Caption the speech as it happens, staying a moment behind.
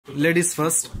Ladies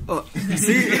first. Oh,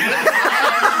 see?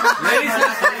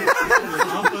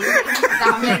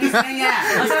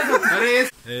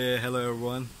 Hey, hello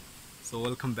everyone. So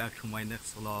welcome back to my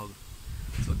next vlog.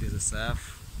 So this is Saf.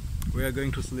 We are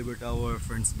going to celebrate our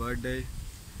friend's birthday,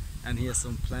 and he has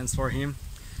some plans for him.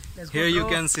 Here you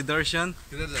can see Darshan.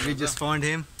 We just found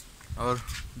him.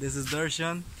 This is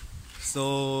Darshan.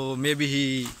 So maybe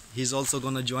he's also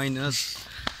gonna join us.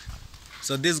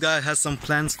 So this guy has some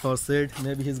plans for Sid.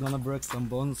 Maybe he's gonna break some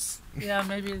bones. Yeah,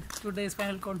 maybe today's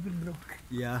spinal cord will broke.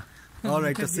 Yeah.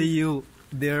 Alright, to see you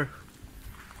there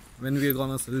when we're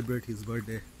gonna celebrate his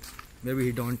birthday. Maybe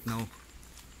he don't know.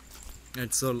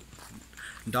 It's so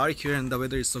dark here and the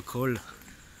weather is so cold.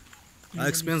 I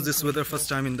experienced this weather first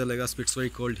time in the Legazpi. It's very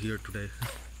cold here today.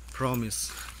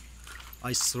 Promise.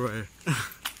 I swear.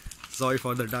 Sorry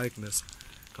for the darkness.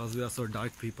 Because we are so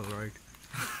dark people, right?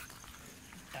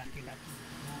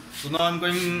 So now I'm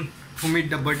going to meet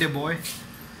the birthday boy.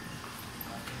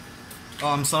 Oh,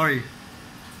 I'm sorry.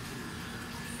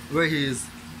 Where he is?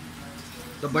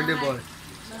 The birthday boy.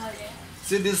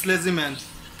 See this lazy man.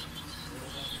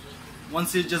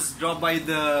 Once he just dropped by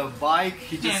the bike,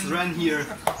 he just ran here.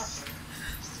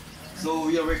 So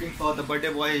we are waiting for the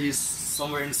birthday boy. He's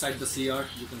somewhere inside the CR.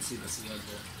 You can see the CR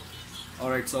there.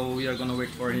 Alright, so we are gonna wait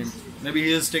for him. Maybe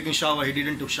he is taking shower. He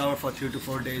didn't took shower for 3 to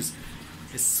 4 days.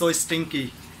 It's so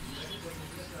stinky.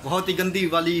 बहुत ही गंदी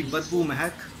वाली बदबू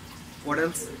महक. What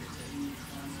else?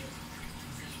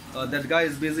 That guy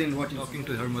is busy in talking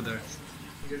to her mother.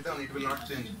 Get down, it will not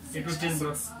change. It will change,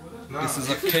 bro. No. This is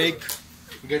a cake.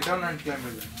 Get down and climb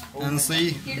it. And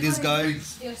see, these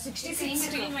guys You're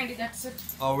 66, that's it.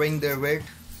 are weighing their weight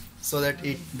so that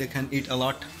they can eat a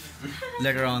lot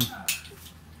later on.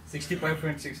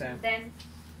 65.6 am. Then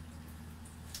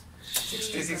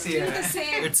 66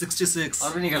 It's 66.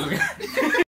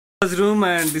 Room,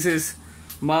 and this is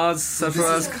Maz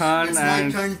Sarfaraz Khan, It's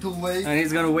my turn to weigh. and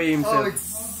he's gonna weigh Oh, himself. it's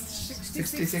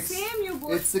 66. same you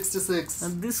both. It's 66.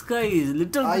 And this guy is a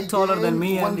little I bit taller than gained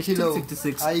me, 1 and he's still kilo.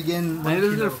 66. I gain 1 And he's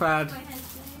a little kilo. fat.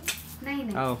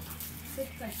 Oh,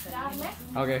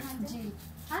 okay.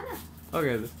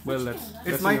 Okay, well that's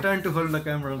It's my turn to hold the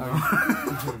camera now.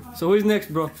 So who is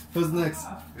next, bro? Who's next?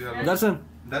 Yeah, Darshan.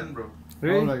 done, bro.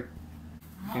 Really? Alright.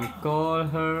 Can you call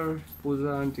her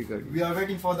Pooja Auntie Kari? We are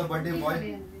waiting for the birthday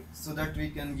boy so that we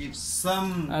can give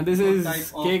some And this good is type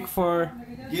of cake for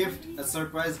gift, a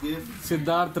surprise gift.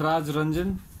 Siddharth Raj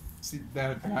Ranjan.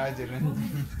 Siddharth Rajaran.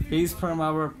 He's from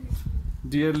our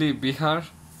dearly Bihar,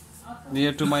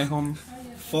 near to my home.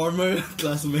 Former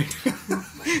classmate.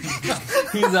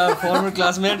 He's our former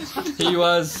classmate. He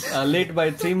was late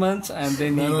by 3 months, and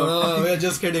then he got. we are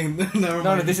just kidding. Never No,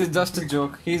 mind. this is just a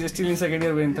joke. He's still in second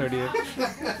year, we're in third year.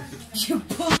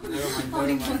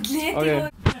 Okay.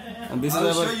 And this I will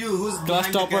is show our you who's class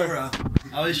behind topper. the camera.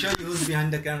 I will show you who's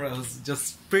behind the camera. Who's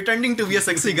just pretending to be a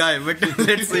sexy guy, but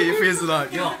let's see if he's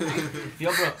not. Yo,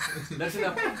 bro. That's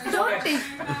enough.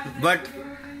 But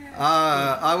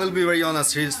I will be very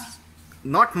honest. He's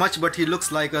not much, but he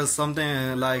looks like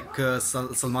something like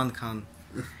Salman Khan.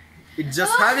 It's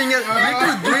just having a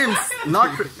little glimpse.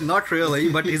 Not really,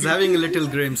 but he's having a little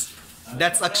glimpse.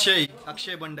 That's Akshay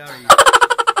Bandari.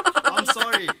 I'm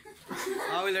sorry.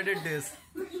 I will edit this.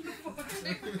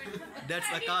 That's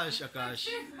Akash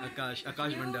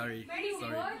Bandari.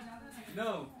 Sorry.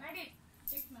 No.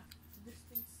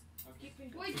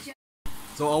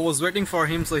 So I was waiting for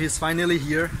him, so he's finally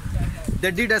here. They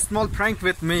did a small prank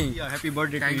with me. Yeah, happy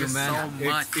birthday to you, man. so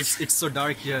much. It's so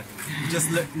dark here.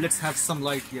 Just let's have some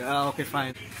light here. Okay,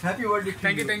 fine. Happy birthday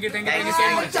to you. Thank you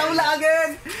so much. Chawla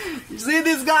again. See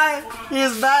this guy?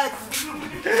 He's back.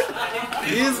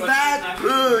 He's back.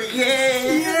 Oh,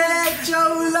 yeah,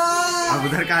 Chawla. अब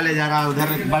उधर कहाँ ले जा रहा है उधर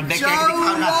birthday cake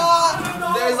दिखा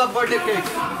रहा There is a birthday cake.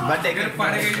 Birthday cake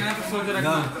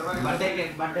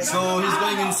So he's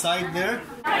going inside there.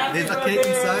 There's a cake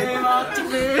inside.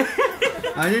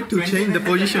 I need to change the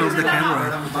position of the camera.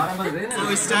 So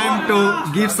it's time to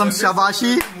give some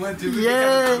shabashi.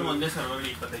 Yeah.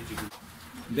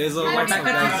 There's a lot of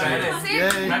guys.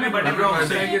 Yay.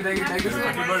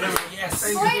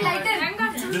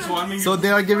 So they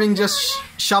are giving just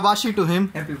shabashi to him.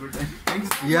 Happy birthday.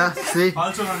 Yeah, see.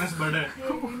 Also known as birthday.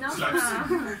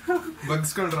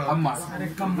 Bugs कर रहा हूँ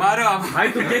मारो अब भाई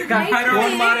तू cake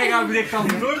कौन मारेगा अब देखता हूँ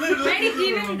Daddy,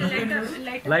 give him the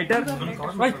lighter. Lighter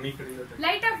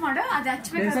light off ಮಾಡು ಅದು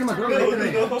ಹಚ್ಚಬೇಕು ಟೆನ್ಷನ್ ಮಾಡು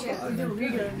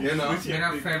ಏನೋ मेरा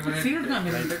फेवरेट सीट का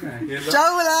मेरा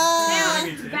चावला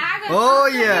ಬ್ಯಾಗ್ Oh,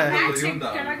 yeah.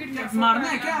 मारना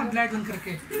है क्या ब्लैक बंद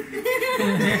करके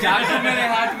चार्जर मेरे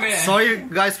हाथ में है Sorry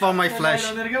guys for my flash.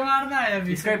 मेरे को मारना है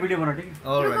अभी इसका वीडियो बना ठीक है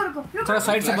All right. थोड़ा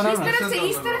साइड से बनाओ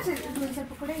इस तरफ से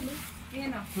ಸ್ವಲ್ಪ ಕೂಡ ಇಲ್ಲ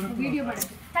ಏನು ವಿಡಿಯೋ ಮಾಡೋದು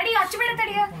ತಡಿ ಹಚ್ಚಬೇಡ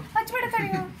ತಡಿಯ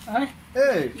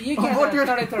Hey, ये क्या what you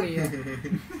थोड़ी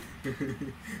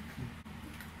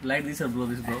light this bro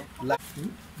this bro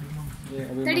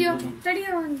ತಡಿಯೋ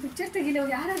ಒಂದು ಪಿಕ್ಚರ್ ತೆಗಿಲೋ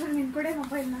ಯಾರಾದ್ರೂ ನಿನ್ ಕೊಡೆ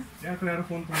ಮೊಬೈಲ್ ನ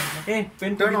ए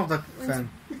pen turn off the fan.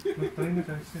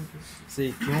 See,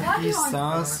 क्योंकि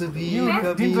सांस भी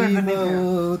कभी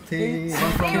थे.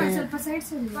 ಸ್ವಲ್ಪ side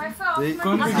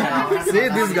See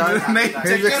this guy.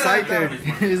 He's excited.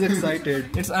 He's excited.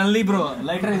 It's only bro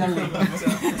lighter is only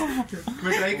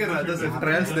मैं ट्राई कर रहा था सिर्फ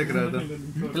ट्रायल्स देख रहा था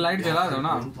तो लाइट जला दो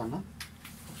ना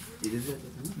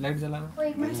लाइट जला दो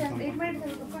एक मिनट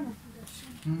रुको ना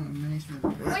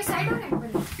कोई साइड हो नहीं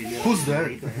Who's that?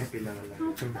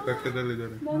 इधर इधर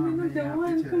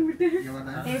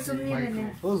ए सुनिए मैंने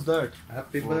Who's that?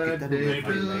 Happy birthday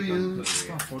to you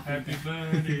Happy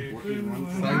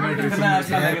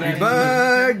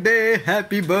birthday,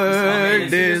 happy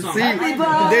birthday. See,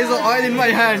 there's oil in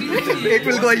my hand. It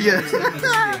will go here.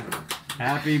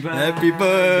 Happy Happy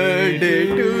birthday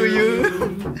to you.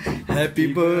 Happy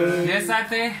birthday. जैसा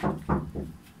थे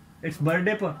इट्स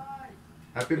बर्थडे पर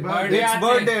happy It's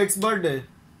birthday. It's birthday.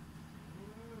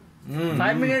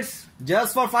 5 minutes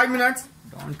Just for 5 minutes.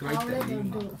 Don't cry.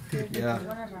 Yeah.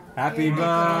 Happy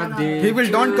birthday He will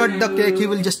don't cut the cake. He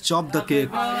will just chop the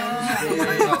cake.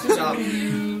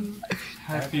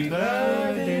 Happy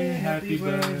birthday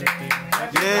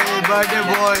Yay, birthday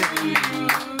boy.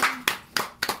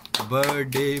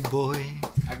 Birthday boy.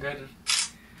 अगर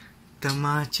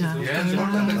तमाचा.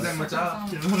 मचा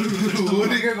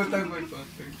ಊರಿಗೆ ಗೊತ್ತಾಗ್ಬೇಕು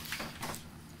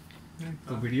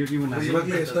तो video की बना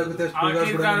ಇವಾಗಲೇ ಎಷ್ಟಾಗುತ್ತೆ ಅಷ್ಟು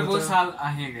आखिरकार वो साल आ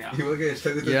ही गया ಇವಾಗ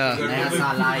ಎಷ್ಟಾಗುತ್ತೆ Yeah. नया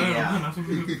साल आ गया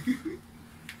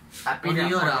हैप्पी न्यू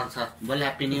ईयर सर बोल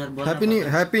हैप्पी न्यू ईयर बोल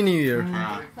Happy New Year.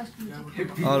 हाँ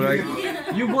All right.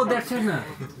 you go that side ना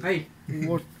hey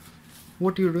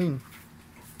What you doing?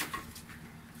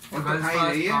 और तो खाई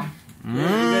रही है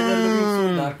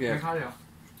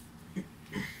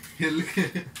हिल के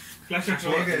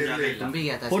हो गए तुम भी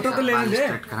गया था फोटो इसके तो साथ लेने बाल दे।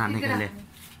 स्ट्रेट कराने के लिए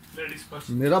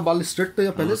मेरा बाल स्ट्रेट तो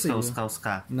या पहले से ही है?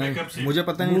 उसका नहीं, मुझे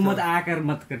पता मुंह नहीं मत था. आकर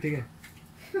मत कर ठीक है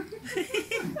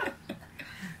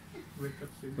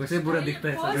वैसे बुरा दिखता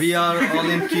है We are all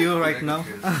in queue right now.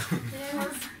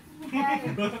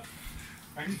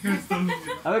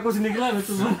 अबे कुछ निकला है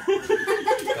तुम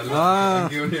Ah,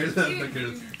 ನೀವು ಹೇಳ್ತಾ ಅಂತ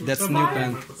ಕೇಳು that's new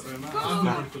pen.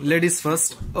 Ladies first.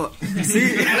 Oh, see.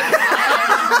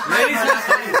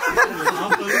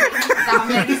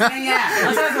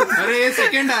 अरे ये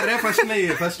सेकंड आ रहा है फर्स्ट नहीं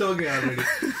है फर्स्ट हो गया already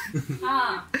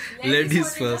Ladies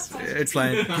first. It's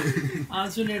fine.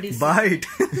 आंसू ladies Bite.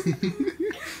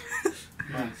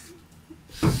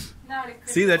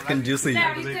 See that conjuicy.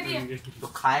 तो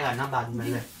खाएगा ना बाद में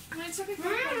ले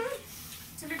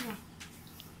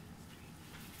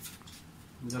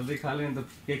जल्दी खा लें तो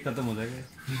केक खत्म हो जाएगा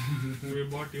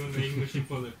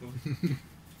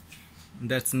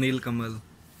That's Neil Kamal.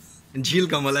 Jeel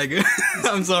Kamal, I guess.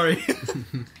 I'm sorry.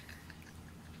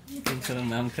 तुम सारा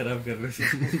नाम खराब कर रहे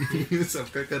हो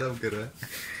सबका खराब कर रहा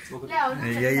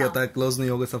है यही होता है, क्लोज नहीं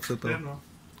होगा सबसे तो.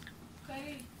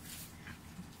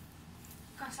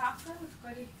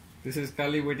 This is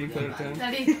Kali waiting for her turn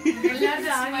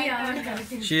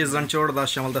She is Ranchod, the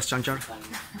Shamal das Chanchar.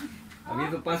 अभी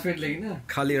तो 5 मिनट लगी ना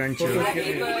Khali Ranchod.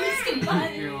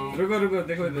 रुको रुको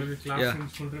देखो इधर Yeah.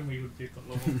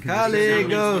 Khali,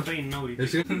 go.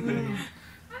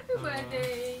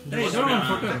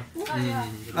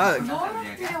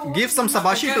 Give some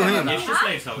sabashi to him.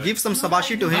 Give some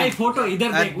sabashi to भाई him. फोटो इधर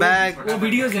At देख back. वो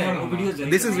वीडियोस है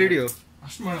This is video.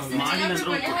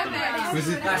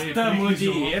 ಕಷ್ಟ ಮೂಜಿ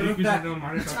ಏರುತ್ತಾ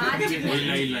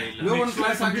ಇವಾಗ ಒಂದು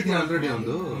ಕ್ಲಾಸ್ ಹಾಕಿದ್ದೀನಿ ಆಲ್ರೆಡಿ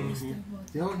ಒಂದು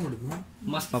ಯಾವಾಗ ಮಾಡಿದ್ನು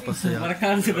मस्त वापस से यार.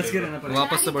 मरकान से बच के रहना पड़ेगा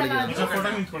वापस से बढ़ गया.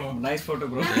 Nice photo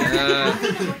bro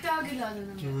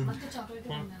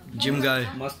Gym guy.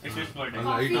 मस्त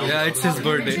Yeah, it's his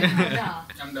birthday.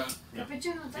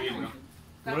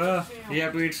 Bro you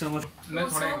have to eat so much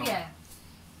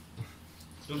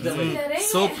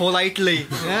So politely.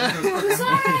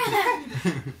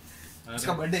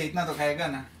 इसका बर्थडे इतना तो खाएगा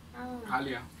ना खा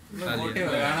लिया मोटे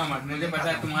लगाना मत मुझे पता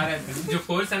है तुम्हारे जो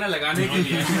फोर्स है ना लगाने के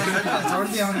लिए छोड़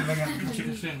दिया मैंने लगा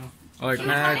Alright,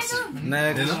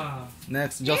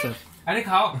 next, Joseph. अरे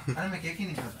खाओ। अरे मैं केक ही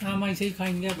नहीं खाता। हम ऐसे ही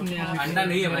खाएंगे अपने आप। अंडा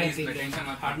नहीं है भाई इसमें, टेंशन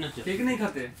मत। केक नहीं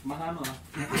खाते महान हो।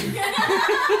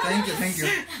 Thank you.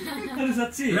 अरे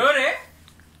सच्ची लो रे।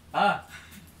 हाँ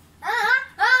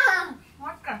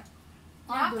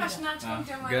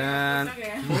Gan.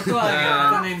 फोटो आ गया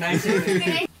नहीं नाइस है।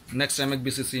 Next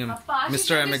MXBCCM,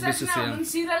 Mr. MXBCCM.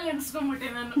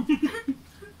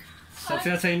 सबसे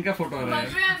अच्छा इनका फोटो आ रहा है।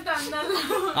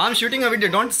 I'm shooting a video.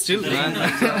 Don't steal, man.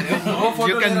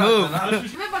 You can move.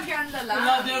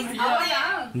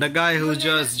 The guy who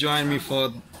just joined me for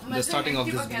the starting of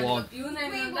this vlog,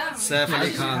 Saif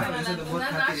Ali Khan.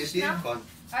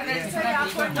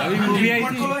 अभी movie आई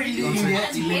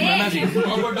थी नाना जी।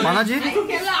 Mana ji?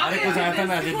 अरे कुछ आया था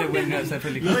ना अजय देवगन का Saif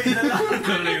Ali Khan.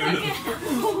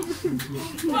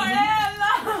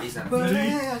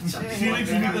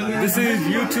 This is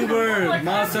YouTuber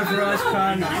Master Raj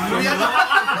Khan,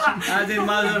 as in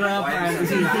Mazaraf, and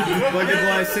this is birthday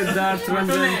boy Siddharth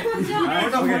Ranjan.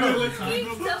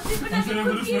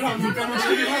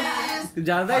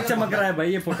 ज्यादा ही चमक रहा है भाई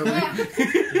ये फोटो में। नहीं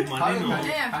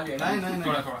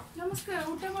थोड़ा थोड़ा।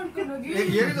 एक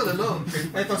ये भी तो ले लो।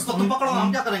 तो उसको तुम पकड़ो,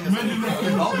 हम क्या करेंगे?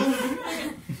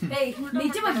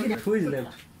 नीचे मत गिरो। Who is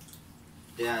left?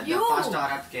 Yeah, the You. first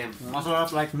Arab came. Also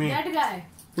like me. That guy.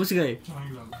 पूछ गए।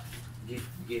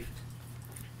 Gift.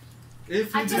 If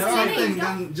you अच्छा, do सही something, है।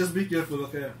 then just be careful,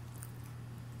 okay?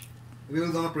 We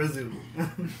will gonna praise you.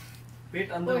 पेट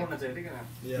अंदर होना चाहिए ठीक है ना।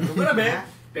 Yeah. मेरा बे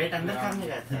पेट अंदर करने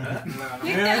गया था।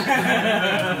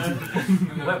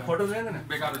 भाई फोटो दे ना।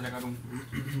 बेकार हो जाएगा रूम।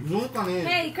 मुंह का नहीं।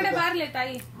 हे इकडे बाहेर लेता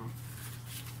ये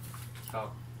खाओ।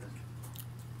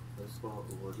 उसको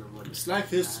वो जो बोल। It's like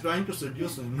he's trying to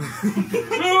seduce him.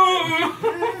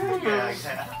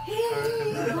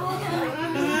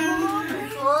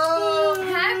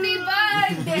 Happy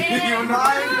birthday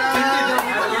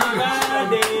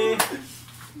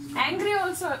angry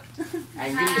also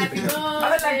अरे लगती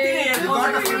नहीं है। You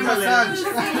got a foot massage.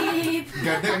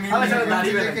 चलो,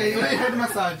 दाढ़ी में लगे। Head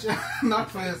massage, not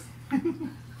face.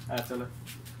 हाँ चलो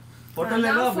फोटो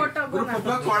ले लो। फोटो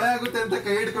ಕೊಳೆ ಆಗುತ್ತೆ ಅಂತ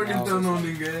ಕೈ ಹಿಡ್ಕೊಂಡಿರ್ತಾವ ನಾವು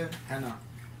ನಿಂಗೆ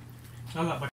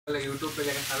यूट्यूब पे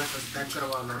जाकर सारा सब्सक्राइब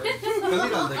करवा लो। ಕಲಿ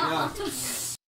डाल देगा